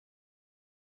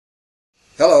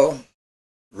Hello,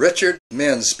 Richard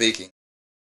Menz speaking.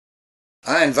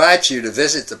 I invite you to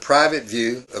visit the private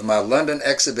view of my London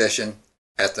exhibition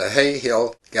at the Hay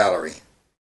Hill Gallery.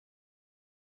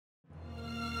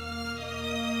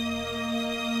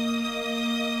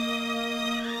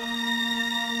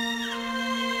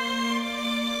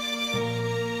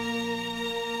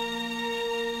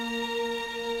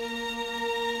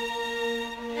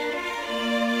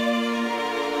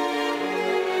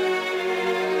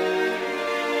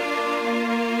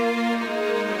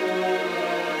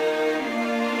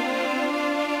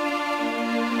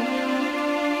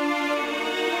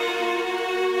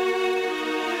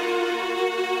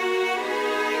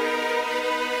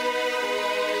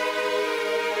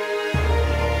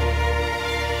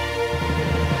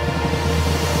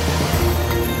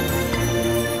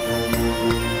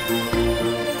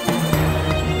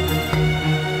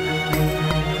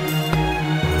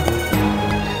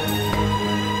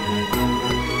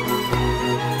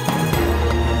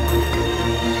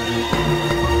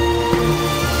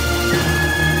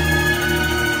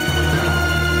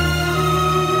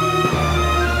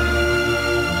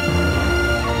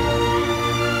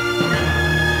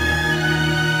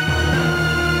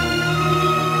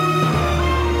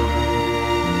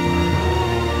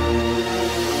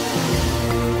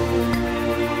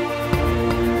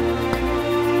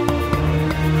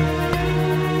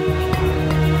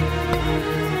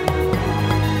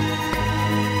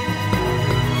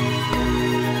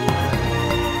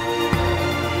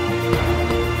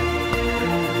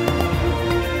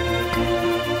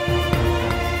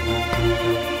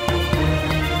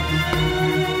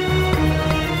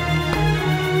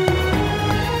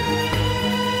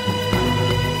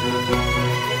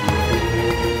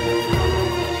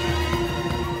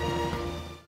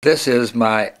 This is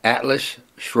my Atlas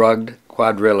Shrugged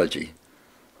quadrilogy,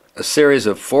 a series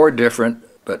of 4 different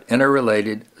but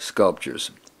interrelated sculptures.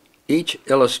 Each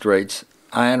illustrates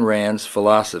Ayn Rand's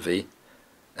philosophy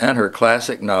and her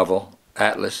classic novel,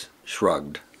 Atlas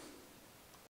Shrugged.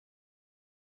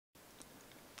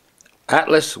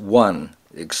 Atlas 1.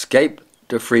 Escape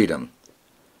to Freedom.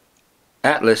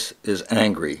 Atlas is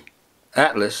angry.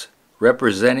 Atlas,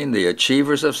 representing the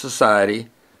achievers of society,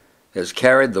 has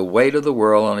carried the weight of the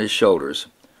world on his shoulders,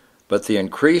 but the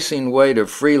increasing weight of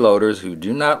freeloaders who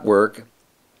do not work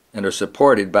and are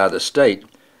supported by the state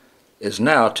is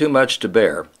now too much to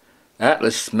bear.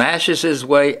 Atlas smashes his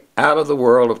way out of the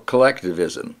world of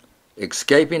collectivism,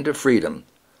 escaping to freedom,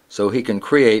 so he can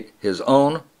create his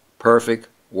own perfect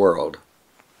world.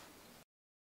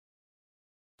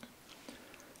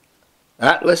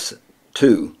 Atlas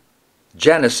 2.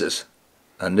 Genesis,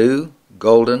 a new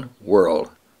golden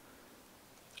world.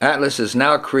 Atlas has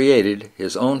now created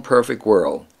his own perfect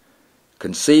world,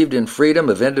 conceived in freedom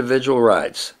of individual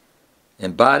rights,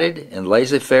 embodied in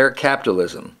laissez-faire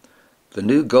capitalism, the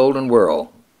new golden world,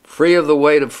 free of the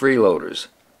weight of freeloaders.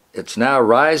 It's now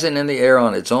rising in the air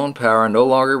on its own power, no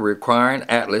longer requiring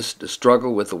Atlas to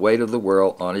struggle with the weight of the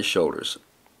world on his shoulders.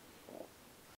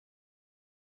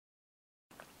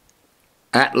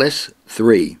 Atlas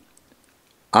 3.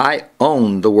 I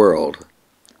own the world.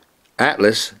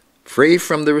 Atlas, free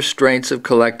from the restraints of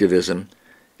collectivism,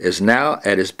 is now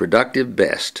at its productive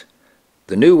best.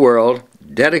 The new world,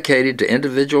 dedicated to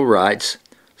individual rights,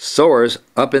 soars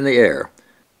up in the air.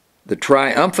 The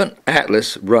triumphant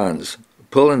Atlas runs,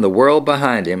 pulling the world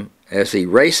behind him as he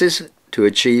races to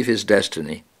achieve his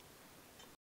destiny.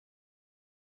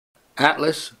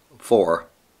 Atlas 4.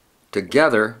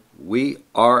 Together we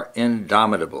are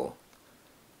indomitable.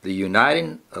 The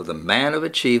uniting of the man of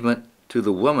achievement to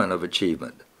the woman of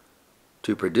achievement,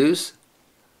 to produce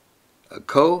a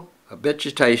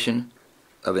cohabitation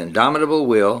of indomitable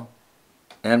will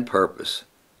and purpose,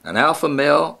 an alpha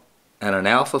male and an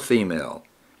alpha female.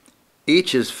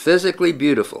 Each is physically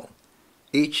beautiful,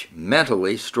 each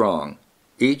mentally strong,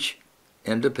 each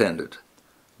independent.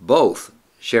 Both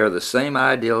share the same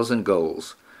ideals and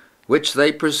goals, which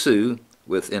they pursue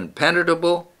with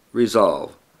impenetrable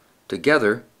resolve.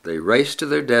 Together they race to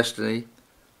their destiny,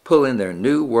 pulling their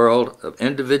new world of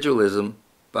individualism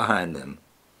behind them.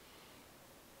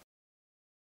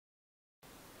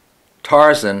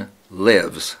 Tarzan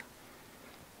lives.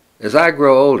 As I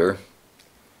grow older,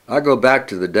 I go back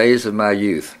to the days of my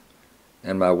youth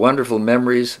and my wonderful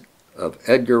memories of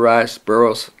Edgar Rice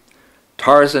Burroughs'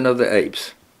 Tarzan of the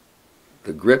Apes,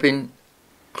 the gripping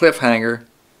cliffhanger,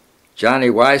 Johnny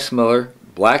Weissmuller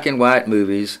black and white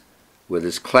movies with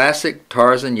his classic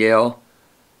Tarzan yell,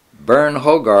 Vern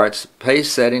Hogarth's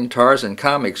pace-setting Tarzan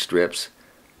comic strips,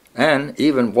 and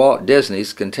even Walt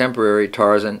Disney's contemporary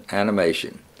Tarzan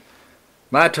animation.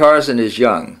 My Tarzan is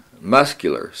young,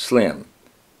 muscular, slim.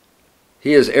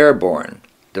 He is airborne,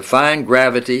 defying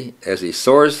gravity as he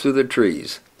soars through the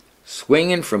trees,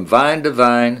 swinging from vine to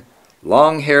vine,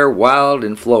 long hair wild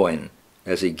and flowing,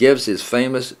 as he gives his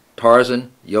famous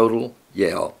Tarzan yodel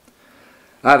yell.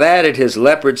 I've added his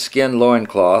leopard skin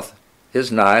loincloth,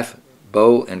 his knife,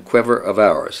 bow, and quiver of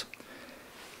ours.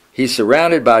 He's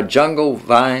surrounded by jungle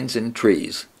vines and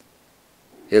trees.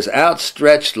 His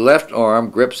outstretched left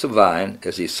arm grips a vine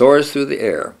as he soars through the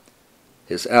air.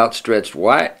 His outstretched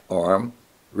right arm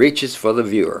reaches for the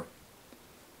viewer.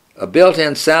 A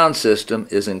built-in sound system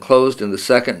is enclosed in the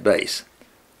second base.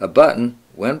 A button,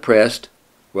 when pressed,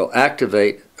 will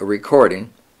activate a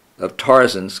recording of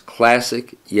Tarzan's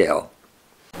classic yell.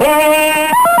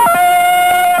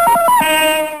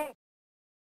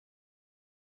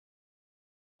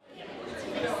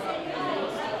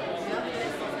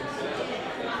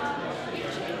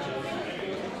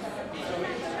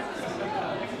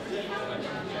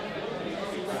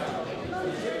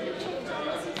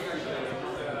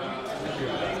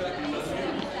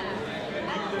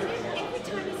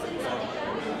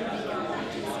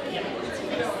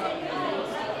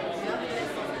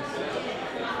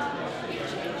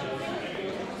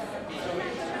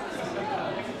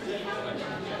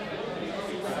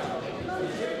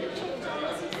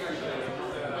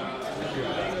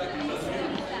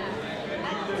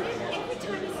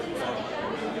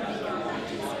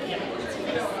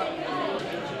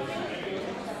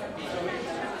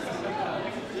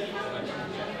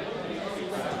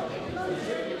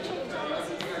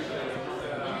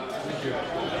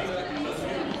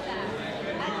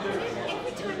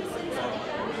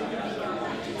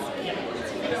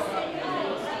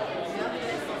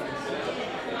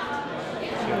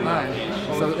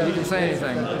 So you can say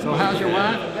anything. So how's your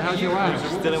wife? How's your wife?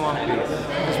 She's still in one piece.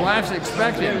 His wife's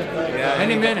expecting. Yeah,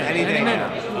 any minute. Any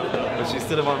minute. But she's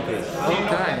still in one piece.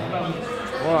 Okay.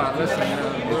 Boy, listen,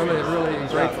 really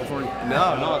grateful for you.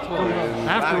 No, not at all.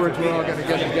 Afterwards, we're all going to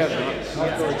get together.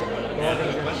 Afterwards, we're all going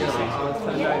to get together.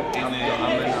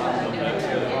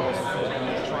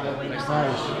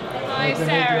 Hi,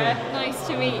 Sarah. Nice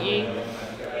to meet you.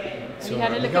 So you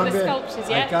had a look at the sculptures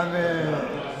yet? I come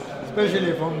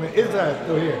especially from Israel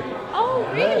to here. Oh,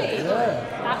 really? Yeah.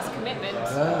 That's commitment.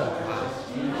 Yeah.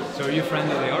 So are you a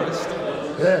friend of the artist?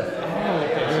 Yeah.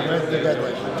 We went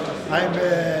together.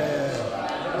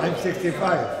 I'm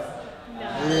 65.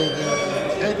 He's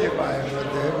 85,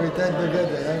 but we tend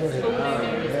together.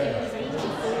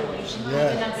 Yeah.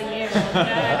 Another year.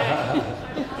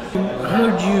 How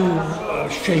do you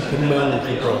shape and mold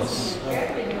the brass?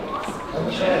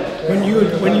 When you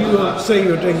say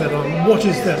you're doing that on, what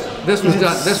is that? This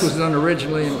was done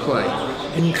originally in clay.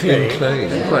 In clay.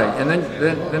 In clay, and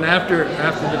then after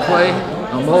the clay,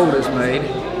 a mold is made,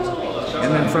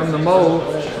 and then from the mold,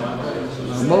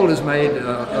 a mold is made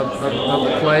of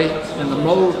the clay, and the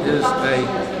mold is a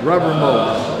rubber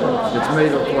mold. It's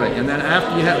made of clay, and then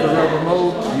after you have the rubber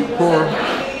mold, you pour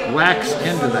wax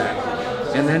into that,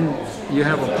 and then you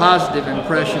have a positive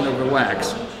impression of the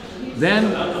wax.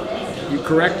 Then you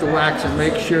correct the wax and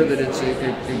make sure that it's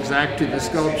exact to the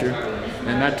sculpture,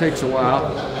 and that takes a while.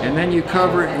 And then you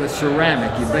cover it with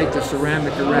ceramic. You bake the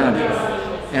ceramic around it.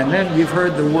 And then you've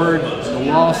heard the word, the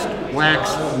lost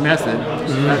wax method.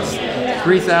 That's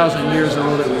 3,000 years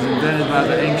old. It was invented by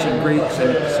the ancient Greeks, and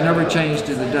it's never changed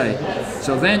to the day.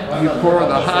 So then you pour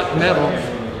the hot metal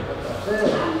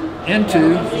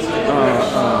into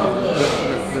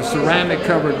the ceramic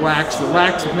covered wax. The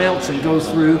wax melts and goes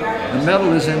through. The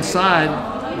metal is inside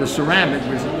the ceramic,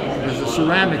 because the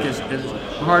ceramic is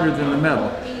harder than the metal.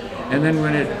 And then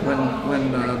when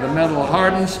the metal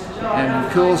hardens and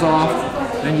cools off,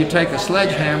 then you take a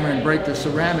sledgehammer and break the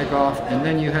ceramic off, and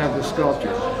then you have the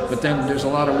sculpture. But then there's a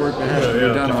lot of work that has to be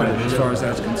done on it as far as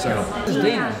that's concerned. This is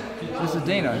Dina. This is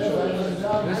Dina.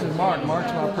 This is Mark.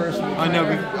 Mark's my personal. I know.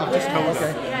 I've just told her.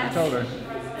 Okay, you told her.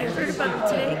 I heard about it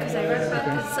today because I read about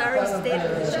the sorry state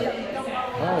of the ship.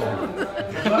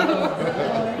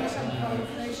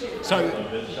 So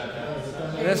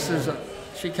this is.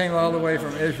 She came all the way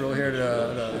from Israel here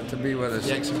to be with us.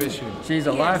 The exhibition. She's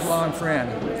a lifelong friend.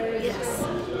 Yes.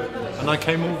 And I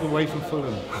came all the way from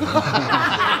Fulham.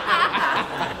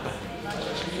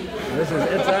 This is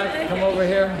Itzhak. Come over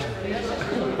here.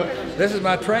 This is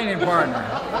my training partner.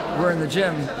 We're in the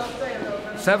gym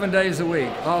 7 days a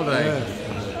week, all day. Yes.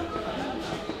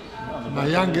 My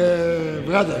younger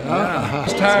brother, huh? Yeah.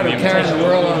 He's tired of carrying the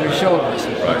world on his shoulders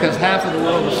because half of the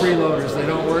world are freeloaders. They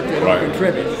don't work, they don't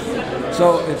contribute.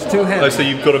 So it's too heavy. Oh, so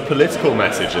you've got a political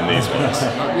message in these ones?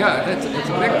 Yeah, it's a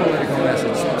big political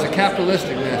message. It's a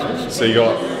capitalistic message. So you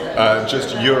got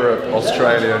Just Europe,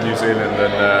 Australia, New Zealand,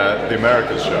 and the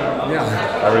Americas show.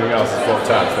 Yeah. Everything else is blocked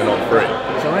out. They're not free.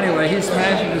 So anyway, he's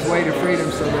smashing his way to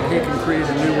freedom so that he can create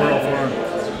a new world for him.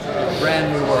 A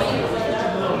brand new world.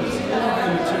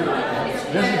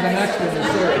 This is the next in the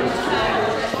series.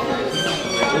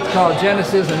 It's called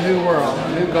Genesis, a New World,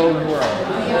 a New Golden World.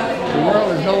 The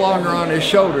world is no longer on his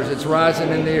shoulders, it's rising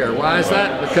in the air. Why is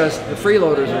that? Because the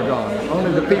freeloaders are gone.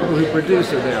 Only the people who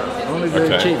produce are there. Only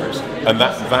the achievers. And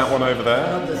that one over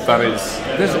there, that is...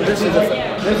 This is the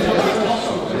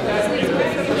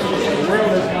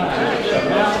world is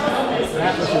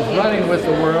Atlas is running with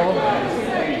the world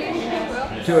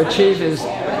to achieve his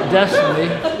destiny,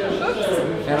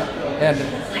 and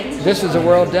this is a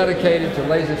world dedicated to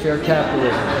laissez-faire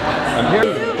capitalism. And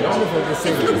here, wonderful to see.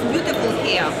 It looks beautiful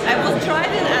here. I was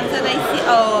driving and then I see,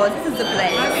 oh, this is the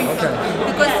place. Okay.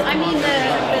 Because I mean the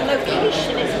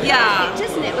location is perfect,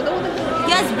 isn't it? With all the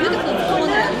yes, beautiful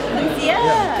corner.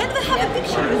 Yeah. Can we have a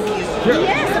picture with you? Sure.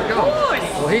 Yes, of course.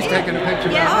 Well, he's taking a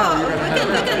picture Yeah, now.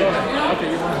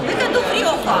 we can do 3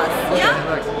 of us. Yeah.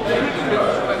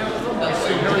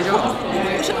 Here we go.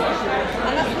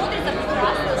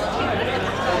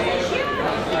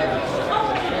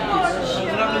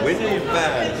 When you're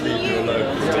bad, leave your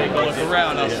locals. Take a look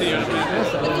around, I'll see you in a minute.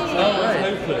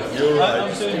 You're right. I'm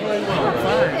doing very well.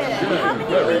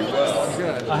 Very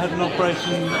well. I had an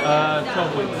operation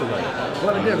 12 weeks ago.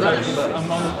 What did you do? I'm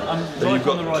right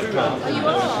on the right path. you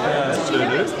are.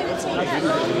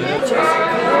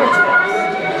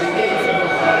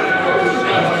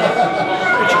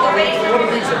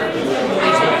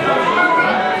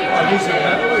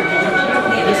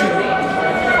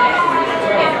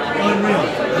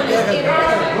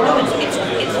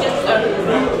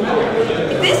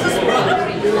 This is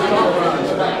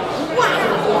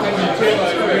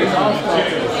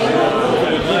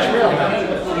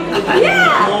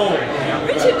yeah!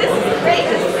 Richard, this is great.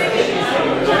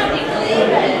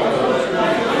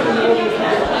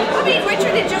 I mean,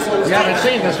 Richard, it just looks You haven't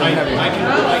seen this one, have you?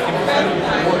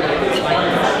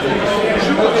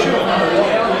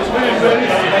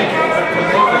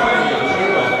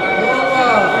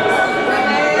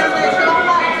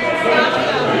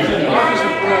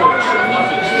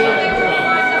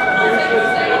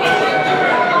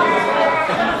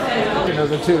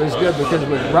 The two is good because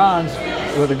with bronze,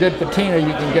 with a good patina,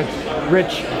 you can get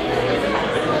rich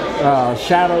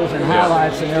shadows and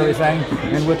highlights and everything.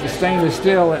 And with the stainless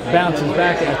steel, it bounces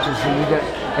back at you, so you get.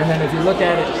 And then if you look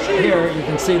at it here, you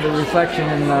can see the reflection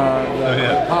in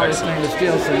the polished stainless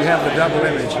steel, so you have the double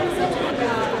image.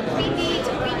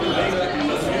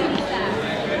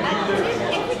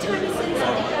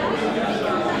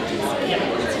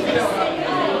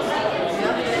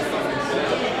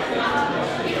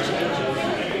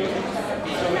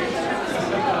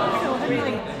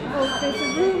 There's a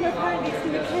room apparently it's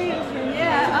in the chaos room.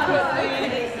 Yeah, the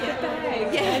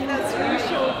bag. Yeah, and that's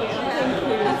reassuring.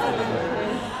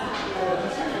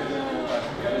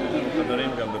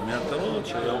 חברים גם בבני התרבות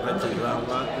שלא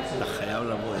בטלגרמה, אתה חייב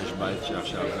לבוא, יש בית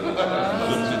שעכשיו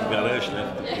זוג מתגרש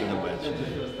לטיפול בבית שלי.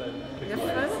 יפה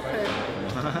לכם.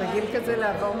 בגיל כזה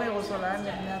לעבור מירושלים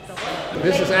לבני התרבות.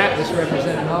 This is Atlas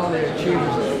representing all the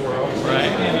achievers of the world.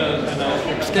 Right.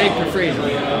 Escape to freedom.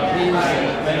 He's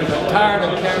tired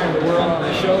of carrying the world on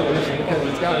his shoulders because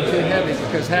it's gotten too heavy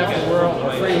because half the world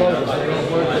are freeloaders. They don't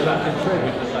work, they don't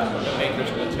contribute.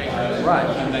 Right.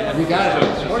 You got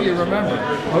it. What do you remember?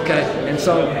 Okay. And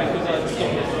so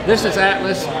this is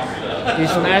Atlas.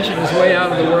 He's smashing his way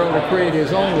out of the world to create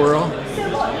his own world.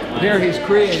 Here he's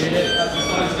creating it.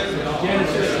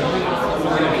 Genesis.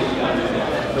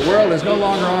 The world is no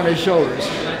longer on his shoulders.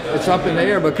 It's up in the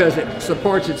air because it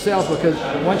supports itself, because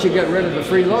once you get rid of the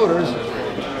freeloaders,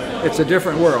 it's a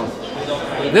different world.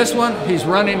 This one, he's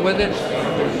running with it.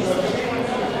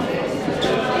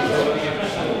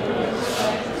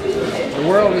 The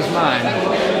world is mine.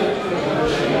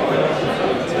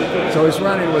 So he's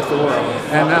running with the world.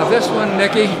 And now this one,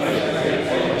 Nikki.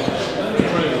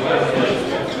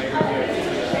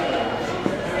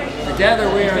 Together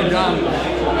we are indomitable.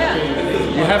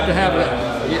 You have to have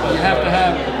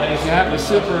if you have a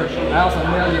super alpha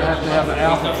male, you have to have an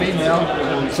alpha female.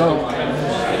 So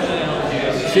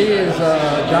she is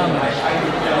dominant,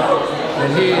 and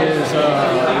he is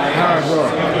Howard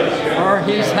Rourke, or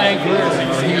he's Hank Reardon,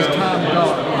 or he's John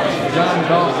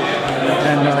Galt,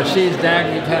 and she's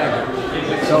Dagny Taggart.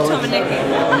 So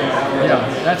yeah,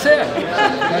 that's it.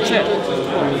 That's it.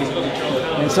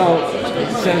 And so it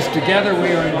says, together we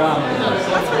are indomitable.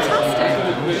 That's fantastic.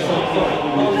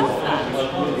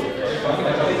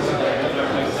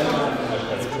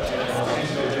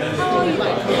 How are you?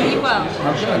 Are you well?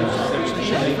 I'm good.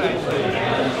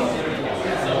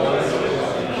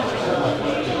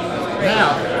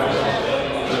 Now,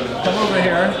 come over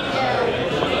here.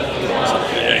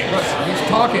 Look, he's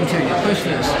talking to you. Push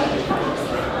this.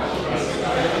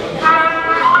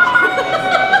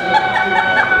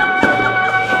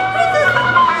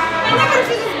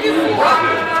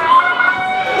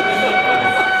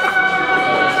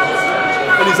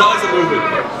 And his eyes are moving.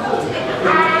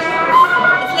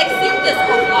 It's like synthesis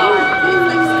of art. It's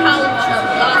like sculpture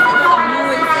plus some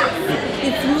nuances.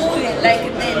 It's moving like a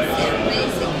dancing,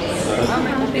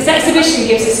 basically. This exhibition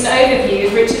gives us an overview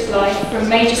of Richard's life from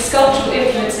major sculptural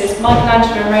influences,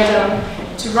 Michelangelo and Rodin,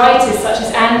 to writers such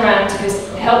as Ayn Rand, who has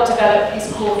helped develop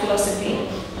his core philosophy.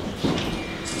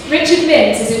 Richard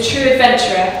Mintz is a true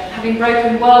adventurer, having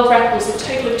broken world records a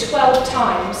total of 12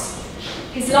 times.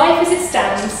 His life as it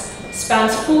stands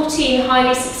spans 14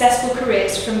 highly successful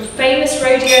careers, from famous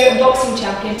rodeo and boxing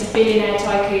champion to billionaire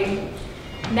tycoon.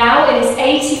 Now, in his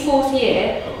 84th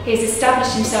year, he has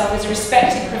established himself as a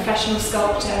respected professional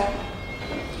sculptor.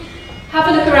 Have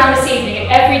a look around this evening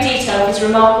at every detail of his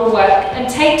remarkable work and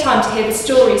take time to hear the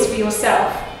stories for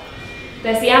yourself.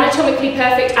 There's the anatomically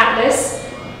perfect atlas,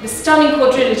 the stunning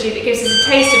quadrilogy that gives us a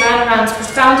taste of Ayn Rand's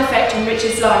profound effect on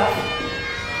Richard's life.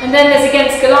 And then there's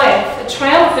Against Goliath, a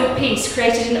triumphant piece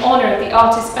created in honour of the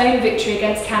artist's own victory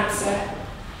against cancer.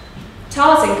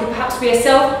 Tarzan could perhaps be a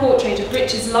self-portrait of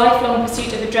Richard's lifelong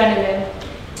pursuit of adrenaline,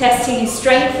 testing his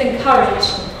strength and courage,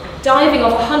 diving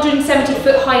off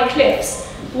 170-foot high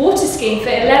cliffs, water skiing for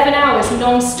 11 hours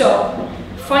non-stop,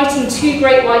 fighting 2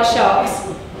 great white sharks,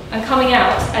 and coming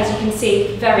out, as you can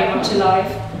see, very much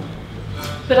alive.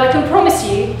 But I can promise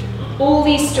you, all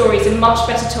these stories are much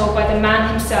better told by the man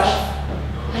himself.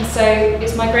 And so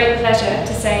it's my great pleasure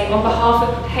to say, on behalf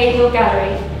of Hay Hill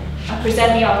Gallery, I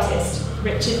present the artist,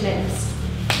 Richard Mintz.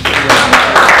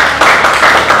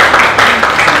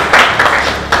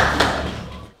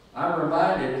 I'm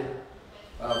reminded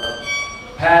of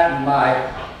Pat and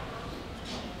Mike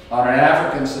on an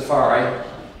African safari.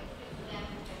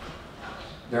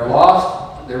 They're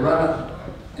lost, they run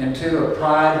into a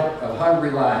pride of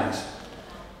hungry lions.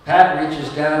 Pat reaches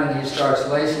down and he starts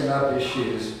lacing up his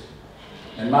shoes.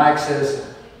 And Mike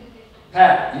says,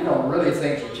 Pat, you don't really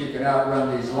think that you can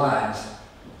outrun these lions.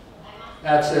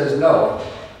 Pat says, no,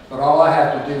 but all I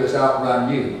have to do is outrun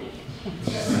you.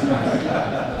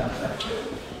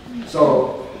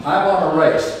 So I'm on a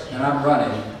race, and I'm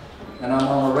running, and I'm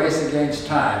on a race against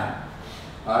time.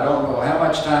 I don't know how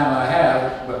much time I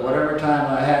have, but whatever time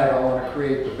I have, I want to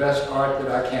create the best art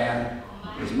that I can,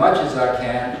 as much as I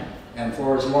can, and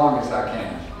for as long as I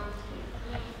can.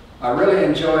 I really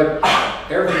enjoyed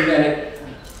every minute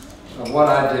of what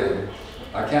I do.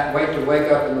 I can't wait to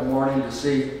wake up in the morning to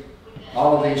see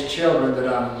all of these children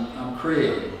that I'm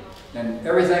creating. And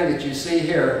everything that you see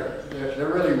here, they're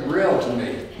really real to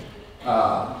me.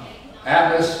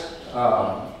 Atlas,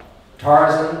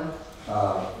 Tarzan,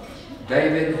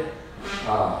 David,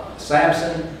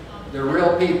 Samson, they're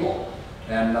real people.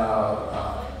 And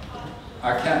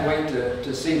I can't wait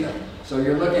to see them. So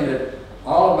you're looking at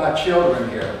all of my children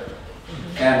here.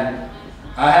 And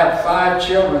I have 5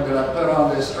 children that I put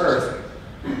on this earth,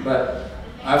 but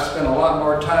I've spent a lot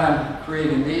more time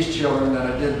creating these children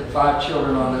than I did the 5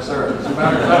 children on this earth. As a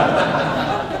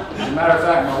matter of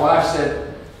fact, my wife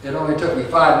said it only took me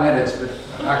 5 minutes, but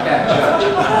I can't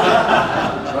judge.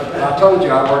 But I told you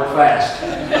I work fast.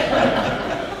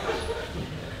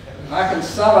 I can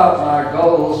sum up my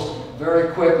goals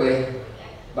very quickly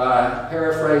by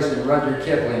paraphrasing Rudyard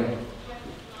Kipling.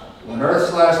 When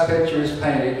Earth's last picture is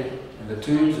painted and the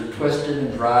tubes are twisted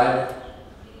and dried,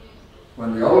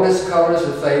 when the oldest colors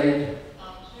have faded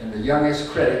and the youngest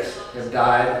critics have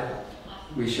died,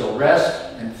 we shall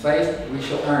rest in faith, we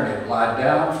shall earn it, lie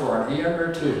down for an eon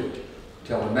or two,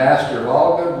 till the master of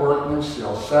all good workmen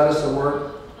shall set us a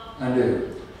work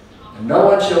anew. And no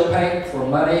one shall paint for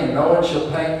money, and no one shall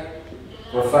paint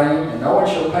for fame, and no one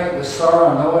shall paint with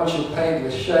sorrow, and no one shall paint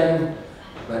with shame,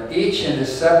 but each in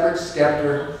his separate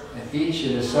scepter, and each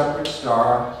in his separate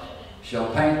star, shall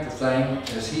paint the thing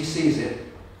as he sees it,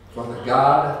 for the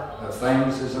God of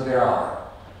things as they are.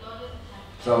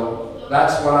 So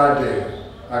that's what I do.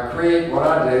 I create what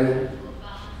I do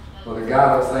for the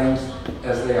God of things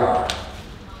as they are.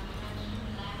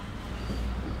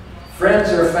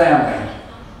 Friends are family.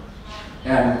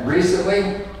 And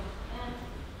recently,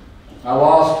 I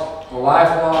lost a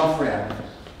lifelong friend,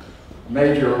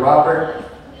 Major Robert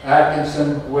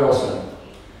Atkinson Wilson.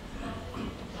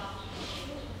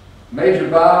 Major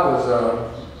Bob was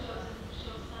an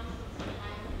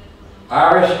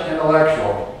Irish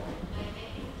intellectual,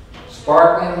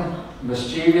 sparkling,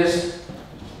 mischievous,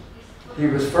 He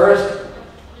was first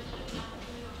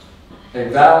a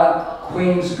valiant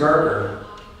Queen's Gurgler.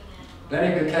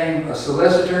 Then he became a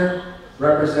solicitor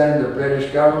representing the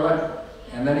British government,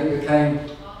 and then he became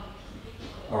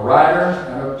a writer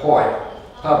and a poet,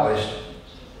 published.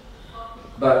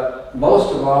 But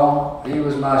most of all, he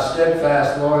was my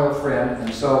steadfast, loyal friend,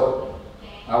 and so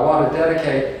I want to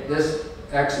dedicate this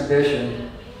exhibition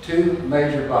to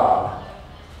Major Bob.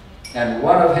 And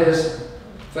one of his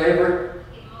favorite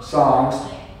songs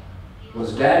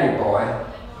was Danny Boy,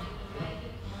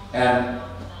 and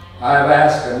I have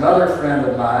asked another friend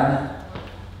of mine,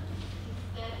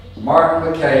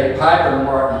 Martin McKay, Piper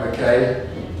Martin McKay,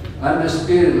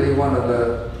 undisputedly one of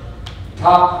the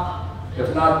top,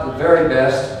 if not the very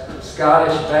best,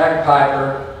 Scottish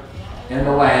bagpiper in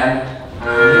the land.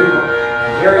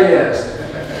 And here he is.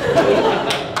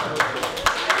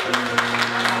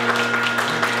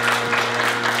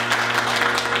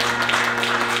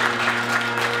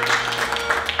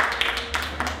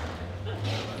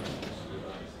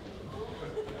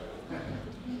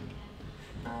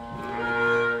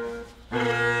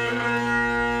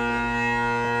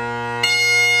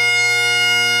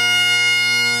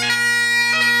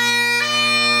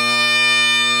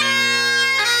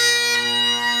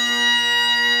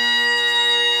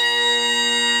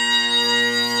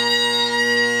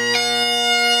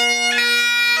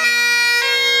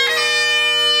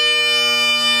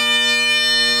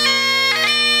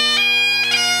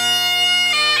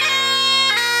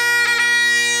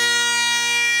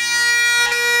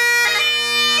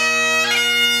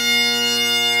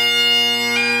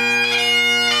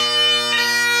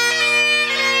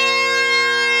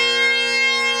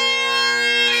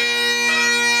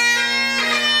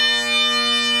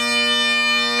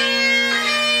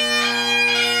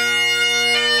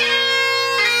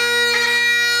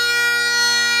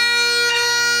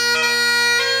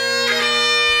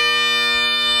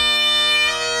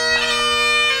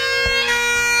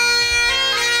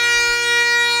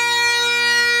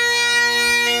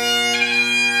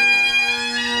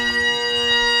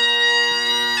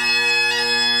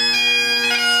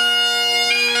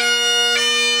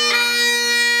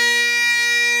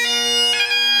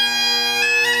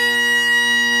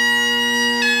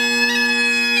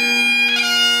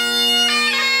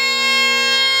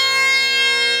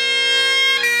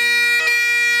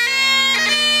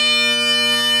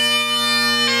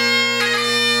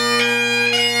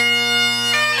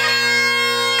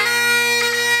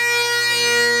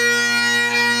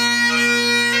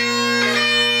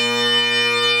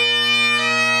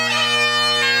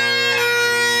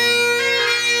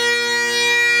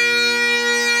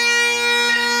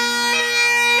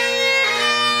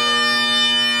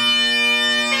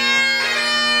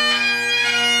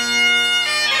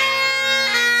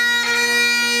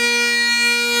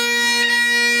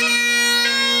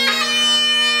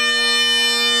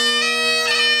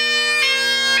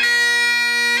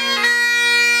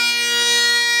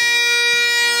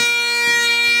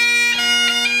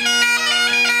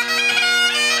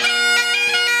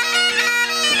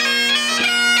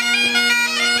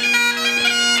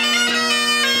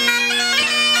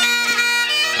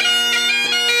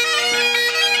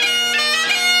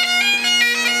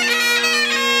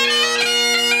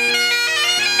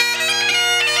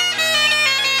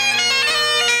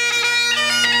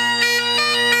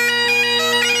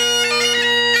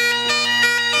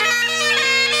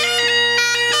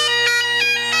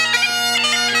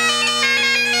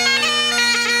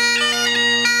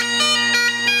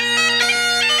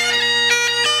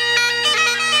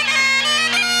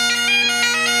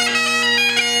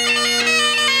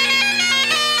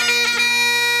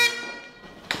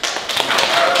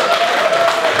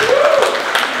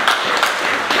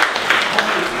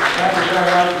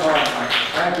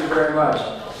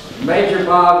 Major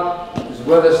Bob is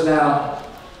with us now.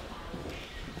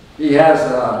 He has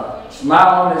a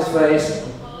smile on his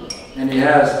face, and he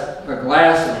has a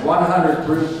glass of 100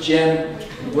 proof gin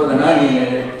with an onion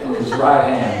in it in his right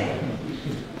hand.